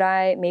 hey, could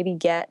I maybe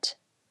get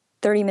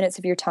 30 minutes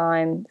of your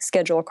time,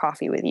 schedule a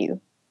coffee with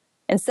you,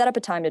 and set up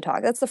a time to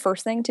talk. That's the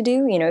first thing to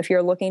do. If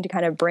you're looking to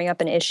kind of bring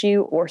up an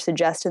issue or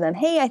suggest to them,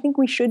 hey, I think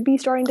we should be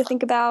starting to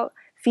think about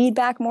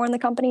feedback more in the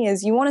company,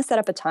 is you want to set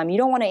up a time. You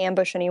don't want to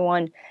ambush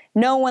anyone.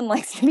 No one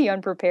likes to be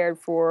unprepared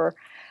for,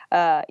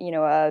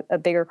 a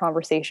bigger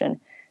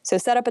conversation. So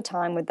set up a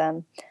time with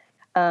them.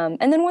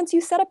 And then once you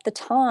set up the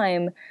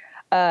time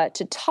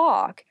to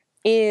talk,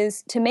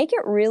 is to make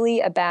it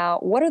really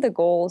about what are the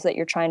goals that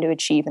you're trying to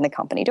achieve in the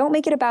company. Don't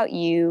make it about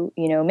you,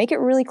 make it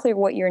really clear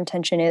what your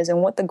intention is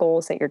and what the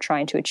goals that you're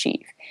trying to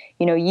achieve.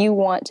 You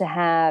want to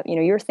have,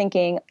 you're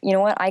thinking,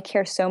 I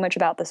care so much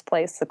about this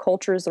place. The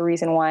culture is the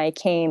reason why I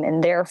came.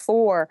 And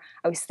therefore,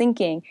 I was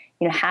thinking,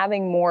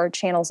 having more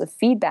channels of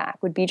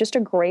feedback would be just a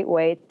great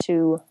way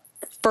to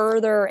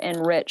further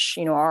enrich,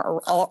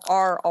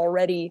 our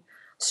already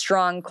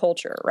strong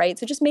culture, right?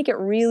 So just make it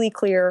really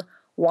clear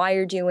why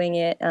you're doing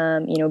it,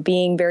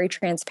 being very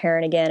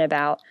transparent again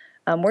about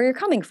where you're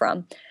coming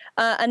from.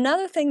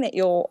 Another thing that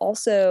you'll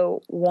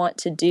also want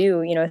to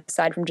do,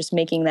 aside from just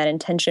making that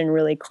intention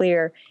really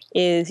clear,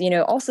 is,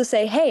 also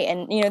say, hey,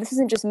 and, this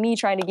isn't just me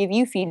trying to give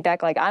you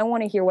feedback. Like, I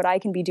want to hear what I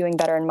can be doing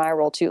better in my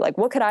role too. Like,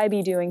 what could I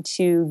be doing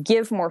to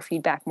give more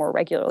feedback more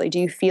regularly? Do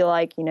you feel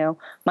like,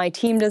 my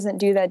team doesn't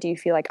do that? Do you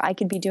feel like I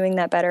could be doing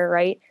that better,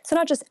 right? So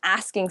not just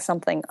asking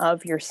something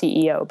of your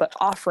CEO, but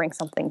offering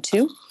something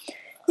too.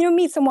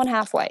 Meet someone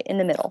halfway in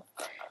the middle.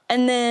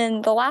 And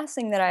then the last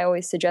thing that I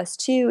always suggest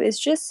too is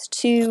just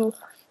to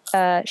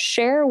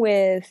share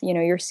with,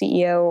 your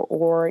CEO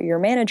or your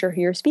manager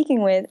who you're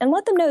speaking with, and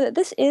let them know that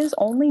this is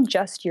only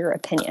just your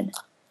opinion.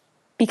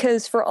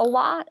 Because for a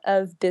lot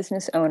of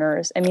business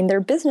owners,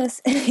 their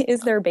business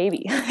is their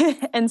baby.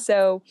 And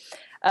so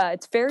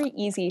it's very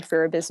easy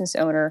for a business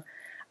owner,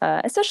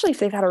 especially if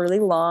they've had a really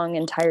long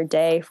and tired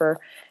day, for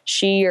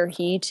she or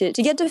he to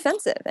get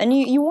defensive. And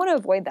you want to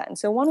avoid that. And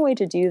so one way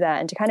to do that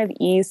and to kind of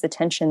ease the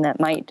tension that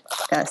might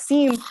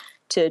seem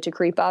to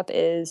creep up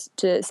is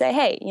to say,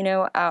 hey,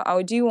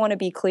 I do want to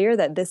be clear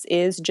that this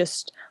is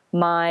just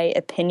my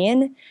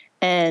opinion.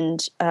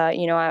 And,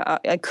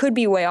 I could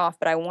be way off,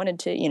 but I wanted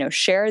to,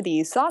 share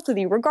these thoughts with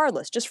you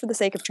regardless, just for the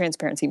sake of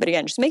transparency. But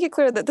again, just make it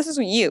clear that this is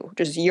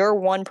just your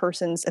one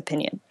person's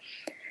opinion.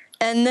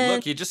 And then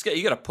look, you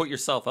got to put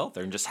yourself out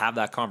there and just have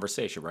that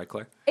conversation, right,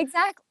 Claire?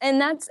 Exactly. And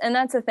that's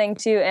the thing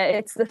too.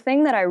 It's the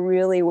thing that I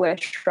really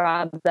wish,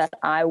 Rob, that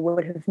I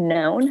would have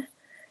known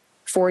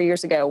 4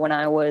 years ago when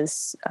I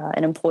was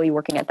an employee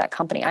working at that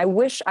company. I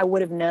wish I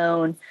would have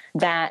known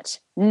that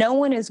no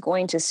one is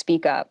going to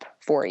speak up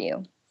for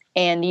you.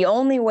 And the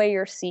only way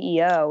your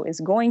CEO is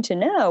going to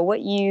know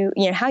what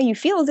how you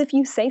feel is if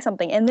you say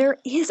something. And there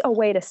is a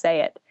way to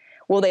say it.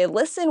 Will they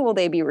listen? Will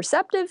they be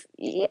receptive?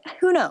 Yeah,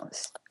 who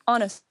knows?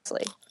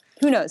 Honestly,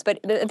 who knows? But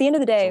at the end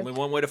of the day, there's only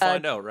one way to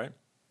find out, right?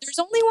 There's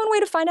only one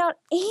way to find out.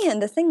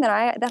 And the thing that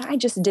I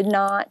just did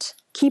not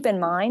keep in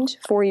mind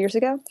 4 years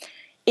ago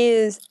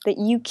is that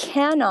you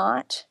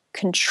cannot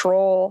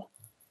control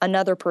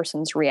another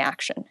person's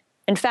reaction.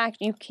 In fact,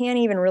 you can't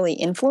even really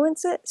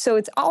influence it. So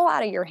it's all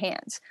out of your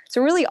hands.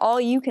 So really all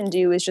you can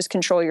do is just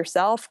control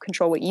yourself,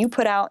 control what you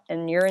put out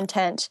and your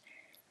intent,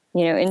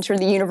 into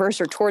the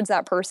universe or towards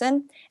that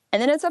person.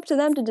 And then it's up to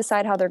them to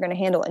decide how they're going to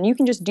handle it. And you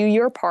can just do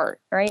your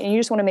part, right? And you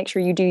just want to make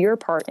sure you do your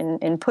part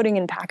in putting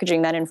and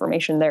packaging that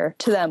information there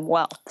to them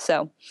well.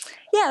 So,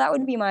 yeah, that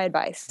would be my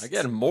advice.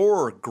 Again,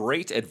 more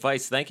great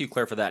advice. Thank you,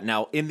 Claire, for that.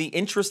 Now, in the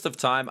interest of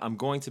time, I'm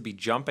going to be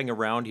jumping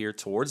around here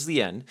towards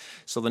the end.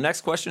 So the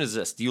next question is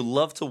this. Do you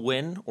love to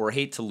win or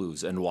hate to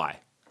lose, and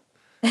why?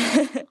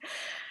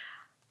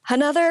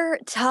 Another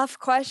tough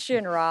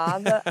question,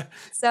 Rob.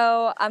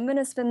 So I'm going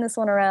to spin this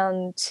one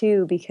around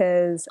too,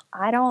 because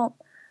I'm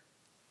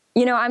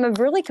a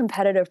really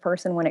competitive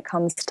person when it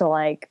comes to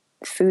like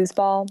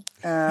foosball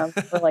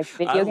or like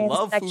video games. I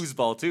love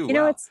foosball too.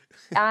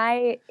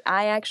 I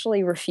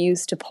actually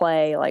refuse to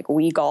play like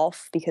Wii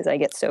golf because I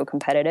get so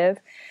competitive.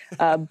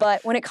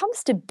 But when it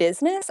comes to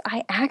business,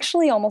 I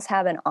actually almost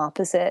have an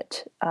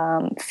opposite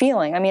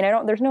feeling.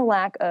 There's no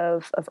lack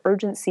of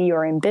urgency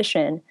or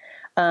ambition.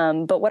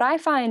 But what I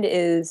find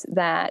is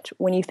that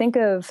when you think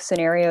of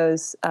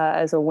scenarios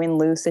as a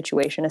win-lose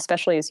situation,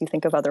 especially as you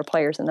think of other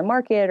players in the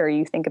market, or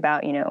you think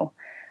about,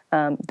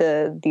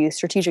 the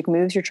strategic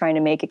moves you're trying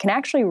to make, it can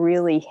actually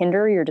really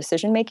hinder your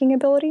decision-making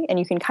ability, and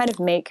you can kind of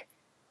make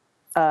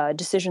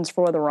decisions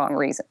for the wrong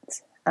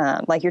reasons.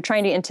 Like you're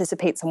trying to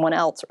anticipate someone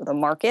else or the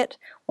market,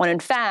 when in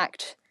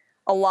fact,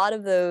 a lot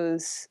of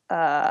those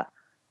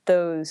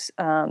opponents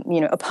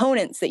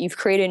that you've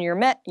created in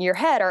your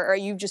head are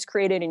you've just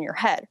created in your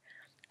head.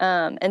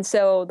 And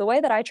so the way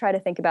that I try to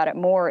think about it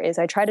more is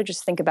I try to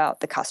just think about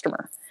the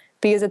customer,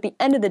 because at the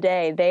end of the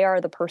day, they are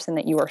the person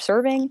that you are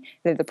serving.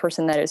 They're the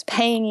person that is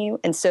paying you.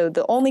 And so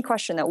the only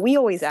question that we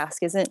always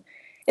ask isn't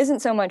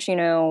so much,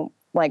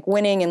 like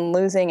winning and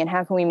losing and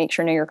how can we make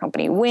sure your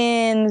company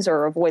wins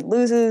or avoids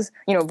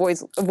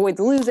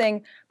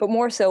losing, but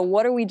more so,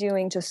 what are we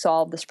doing to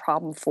solve this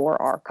problem for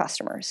our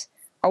customers?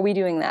 Are we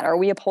doing that? Are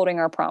we upholding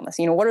our promise?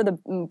 What are the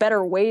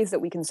better ways that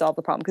we can solve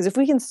the problem? Because if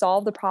we can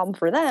solve the problem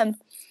for them,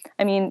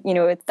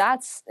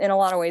 that's in a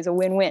lot of ways a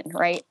win-win,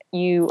 right?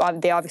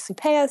 They obviously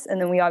pay us,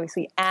 and then we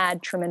obviously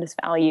add tremendous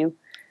value,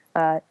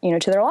 to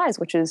their lives,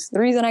 which is the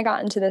reason I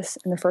got into this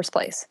in the first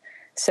place.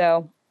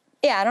 So,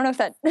 yeah, I don't know if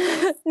that,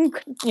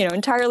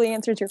 entirely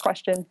answers your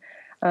question,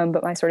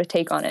 but my sort of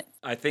take on it.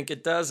 I think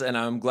it does, and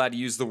I'm glad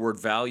you used the word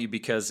value,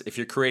 because if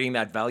you're creating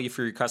that value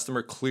for your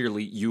customer,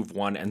 clearly you've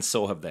won, and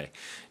so have they.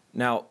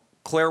 Now,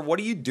 Claire, what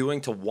are you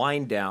doing to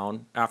wind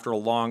down after a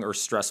long or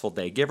stressful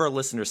day? Give our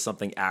listeners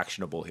something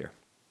actionable here.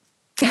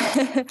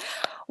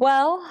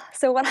 Well,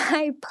 so what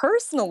I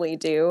personally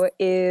do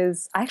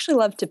is I actually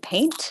love to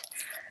paint.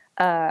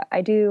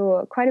 I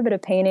do quite a bit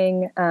of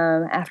painting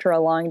after a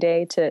long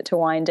day to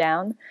wind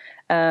down.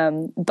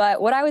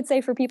 But what I would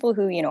say for people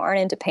who,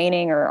 aren't into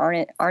painting or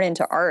aren't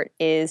into art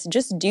is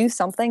just do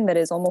something that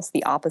is almost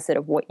the opposite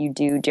of what you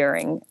do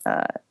during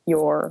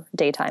your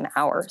daytime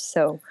hours.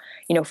 So,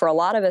 for a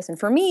lot of us, and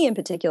for me in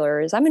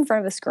particular, is I'm in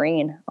front of a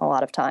screen a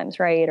lot of times,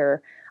 right?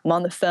 Or I'm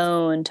on the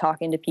phone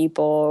talking to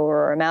people,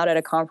 or I'm out at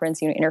a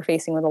conference,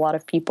 interfacing with a lot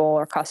of people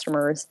or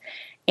customers.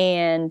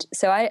 And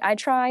so I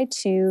try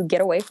to get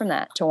away from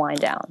that to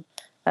wind down.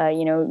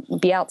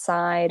 Be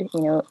outside,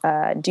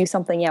 do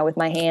something, with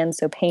my hands,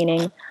 so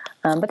painting.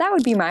 But that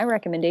would be my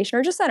recommendation,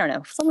 or just, I don't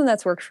know, something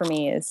that's worked for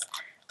me is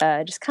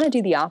just kind of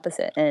do the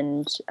opposite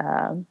and,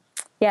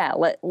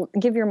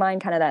 give your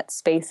mind kind of that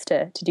space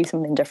to do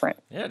something different.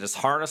 Yeah, just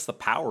harness the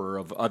power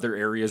of other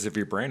areas of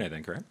your brain, I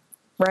think, right?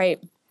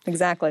 Right,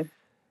 exactly.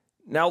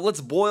 Now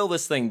let's boil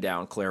this thing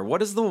down, Claire.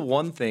 What is the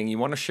one thing you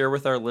want to share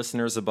with our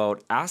listeners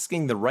about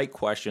asking the right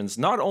questions,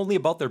 not only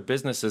about their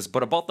businesses,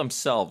 but about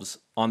themselves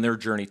on their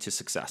journey to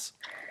success?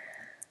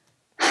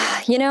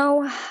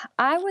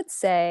 I would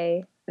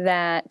say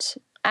that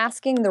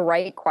asking the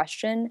right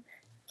question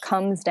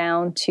comes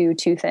down to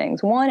two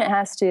things. One,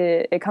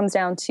 it comes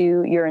down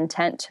to your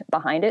intent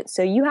behind it.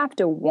 So you have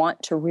to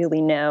want to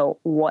really know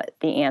what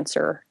the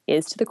answer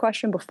is to the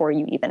question before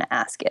you even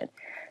ask it.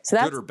 So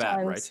that's good or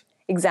bad, right?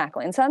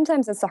 Exactly. And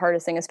sometimes that's the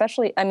hardest thing,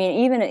 especially,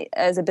 even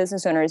as a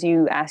business owner, as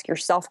you ask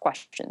yourself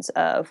questions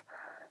of,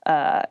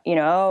 why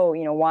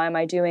am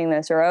I doing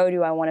this? Or,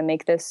 do I want to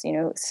make this,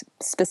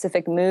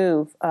 specific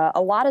move?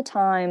 A lot of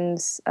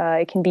times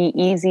it can be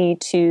easy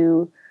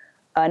to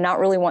not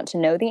really want to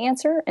know the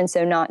answer, and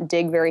so not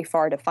dig very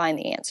far to find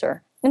the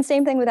answer. And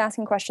same thing with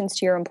asking questions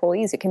to your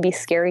employees. It can be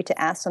scary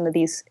to ask some of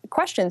these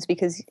questions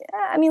because,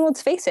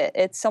 let's face it,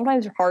 it's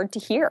sometimes hard to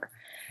hear.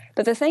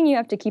 But the thing you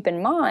have to keep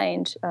in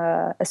mind,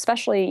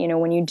 especially,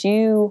 when you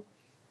do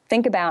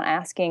think about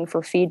asking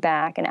for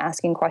feedback and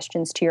asking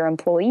questions to your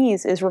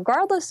employees, is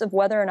regardless of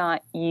whether or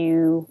not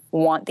you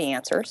want the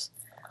answers,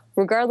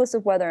 regardless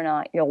of whether or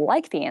not you'll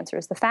like the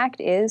answers, the fact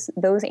is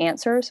those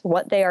answers,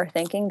 what they are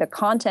thinking, the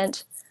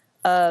content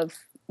of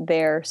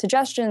their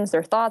suggestions,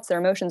 their thoughts, their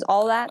emotions,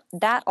 all that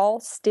all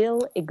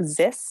still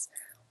exists,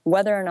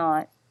 whether or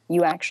not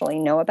you actually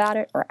know about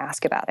it or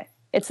ask about it.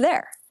 It's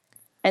there.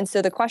 And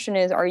so the question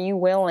is, are you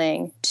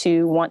willing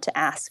to want to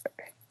ask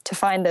to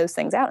find those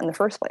things out in the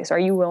first place? Are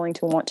you willing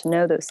to want to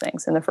know those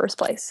things in the first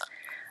place?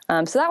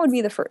 So that would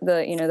be the first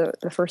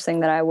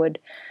thing that I would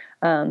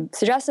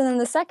suggest. And then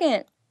the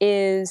second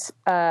is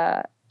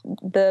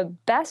the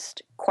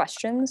best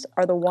questions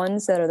are the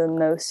ones that are the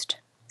most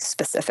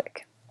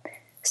specific.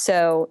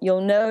 So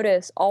you'll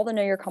notice all the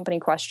Know Your Company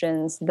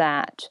questions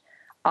that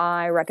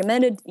I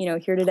recommended,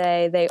 here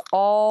today, they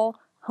all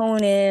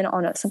hone in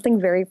on something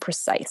very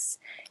precise.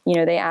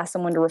 They ask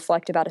someone to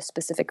reflect about a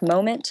specific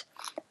moment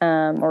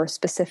or a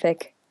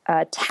specific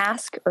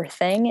task or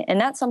thing, and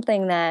that's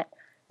something that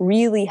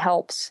really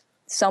helps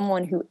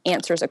someone who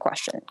answers a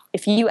question.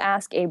 If you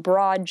ask a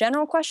broad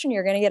general question,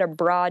 you're going to get a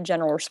broad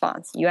general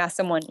response. You ask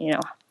someone,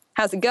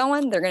 how's it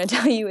going? They're going to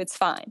tell you it's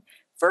fine.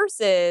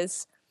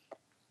 Versus,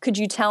 could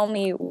you tell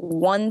me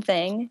one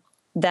thing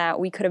that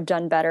we could have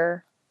done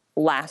better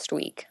last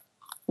week?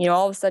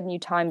 All of a sudden you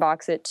time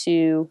box it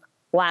to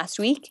last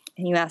week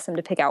and you ask them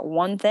to pick out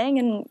one thing,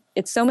 and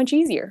it's so much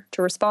easier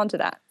to respond to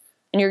that.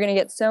 And you're going to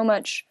get so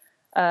much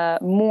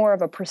more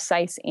of a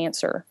precise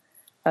answer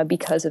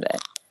because of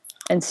it.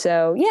 And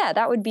so,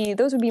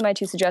 those would be my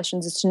two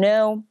suggestions, is to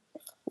know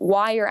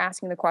why you're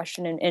asking the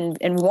question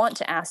and want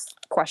to ask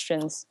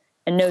questions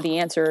and know the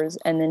answers,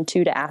 and then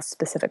two, to ask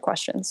specific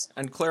questions.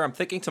 And Claire, I'm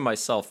thinking to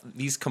myself,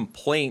 these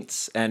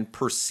complaints and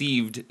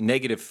perceived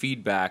negative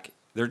feedback,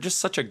 they're just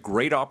such a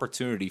great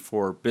opportunity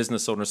for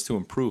business owners to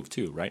improve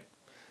too, right?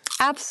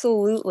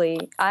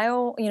 Absolutely.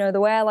 The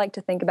way I like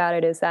to think about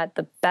it is that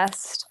the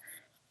best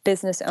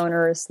business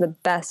owners, the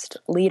best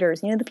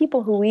leaders, the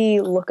people who we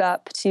look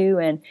up to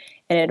and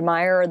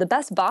admire, or the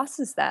best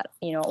bosses that,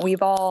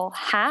 we've all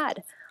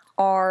had,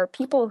 are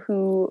people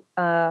who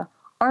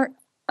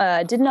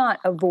did not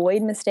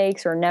avoid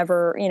mistakes or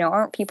never,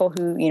 aren't people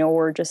who,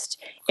 were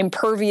just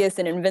impervious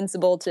and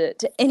invincible to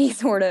any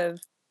sort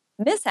of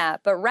mishap,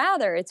 but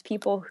rather it's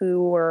people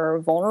who were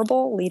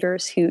vulnerable,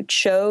 leaders who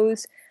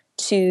chose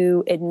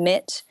to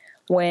admit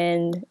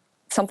when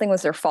something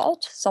was their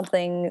fault,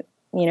 something,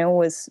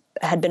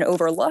 had been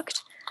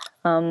overlooked,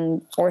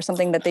 or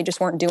something that they just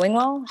weren't doing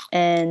well,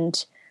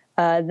 and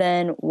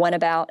then went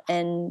about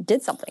and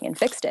did something and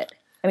fixed it.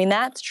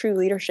 That's true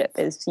leadership,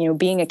 is,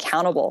 being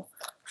accountable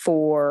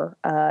for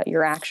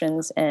your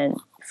actions and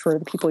for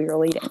the people you're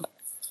leading.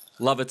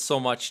 Love it so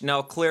much.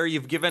 Now, Claire,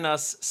 you've given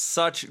us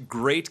such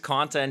great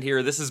content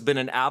here. This has been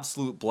an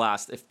absolute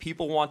blast. If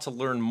people want to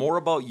learn more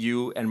about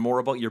you and more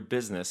about your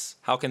business,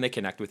 how can they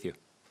connect with you?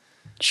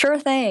 Sure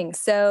thing.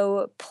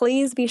 So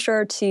please be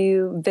sure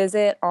to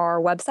visit our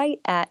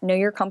website at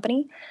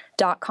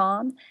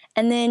knowyourcompany.com.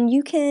 And then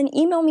you can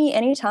email me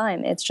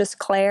anytime. It's just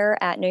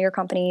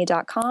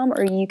claire@knowyourcompany.com,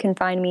 or you can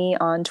find me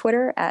on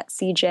Twitter at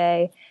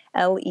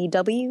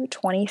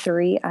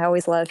CJLEW23. I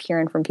always love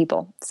hearing from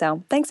people.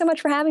 So thanks so much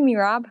for having me,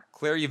 Rob.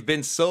 Claire, you've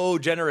been so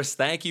generous.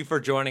 Thank you for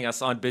joining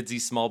us on Bidsy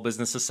Small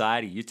Business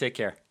Society. You take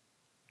care.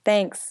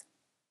 Thanks.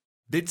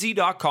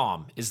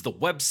 Bidsy.com is the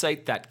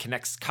website that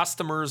connects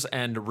customers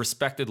and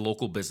respected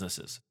local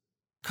businesses.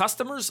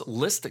 Customers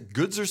list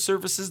goods or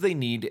services they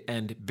need,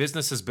 and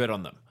businesses bid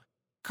on them.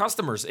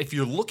 Customers, if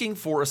you're looking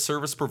for a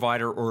service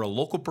provider or a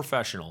local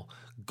professional,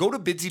 go to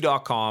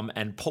Bidsy.com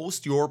and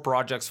post your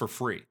projects for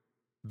free.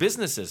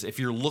 Businesses, if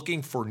you're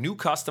looking for new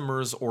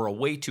customers or a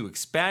way to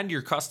expand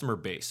your customer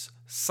base,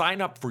 sign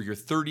up for your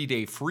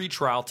 30-day free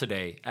trial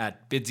today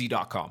at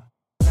Bidsy.com.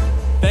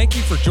 Thank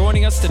you for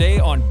joining us today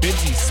on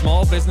Bidsy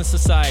Small Business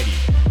Society.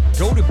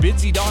 Go to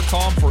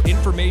bidsy.com for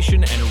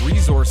information and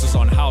resources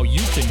on how you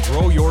can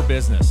grow your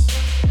business.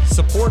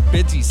 Support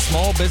Bidsy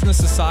Small Business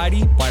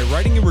Society by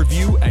writing a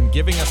review and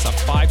giving us a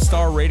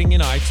 5-star rating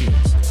in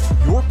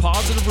iTunes. Your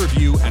positive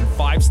review and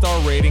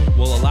 5-star rating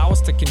will allow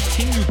us to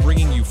continue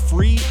bringing you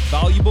free,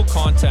 valuable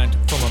content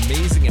from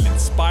amazing and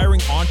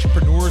inspiring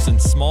entrepreneurs and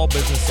small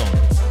business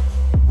owners.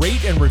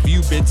 Rate and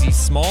review Bidsy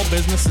Small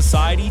Business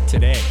Society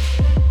today.